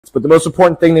But the most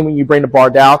important thing when you bring the bar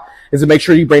down is to make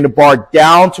sure you bring the bar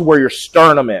down to where your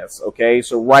sternum is, okay?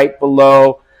 So right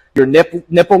below your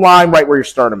nipple line, right where your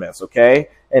sternum is, okay?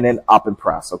 And then up and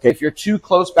press, okay? If you're too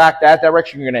close back that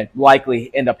direction, you're going to likely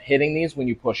end up hitting these when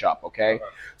you push up, okay?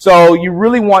 So you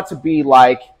really want to be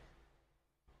like,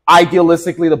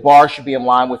 idealistically, the bar should be in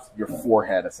line with your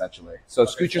forehead, essentially. So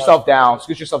scoot yourself down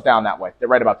that way. They're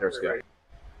right about there is good.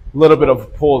 A little bit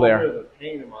of pull there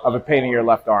of a pain in your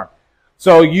left arm.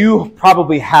 So you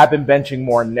probably have been benching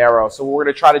more narrow. So what we're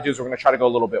going to try to do is we're going to try to go a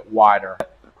little bit wider.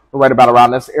 Right about around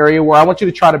this area. Where I want you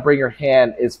to try to bring your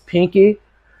hand is pinky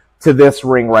to this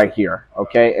ring right here,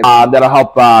 okay? And, that'll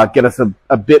help get us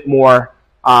a bit more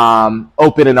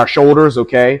open in our shoulders,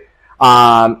 okay?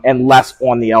 And less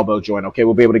on the elbow joint, okay?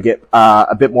 We'll be able to get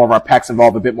a bit more of our pecs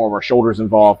involved, a bit more of our shoulders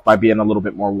involved by being a little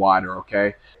bit more wider,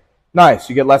 okay? Nice.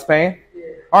 You get less pain? Yeah.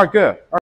 All right, good. All right.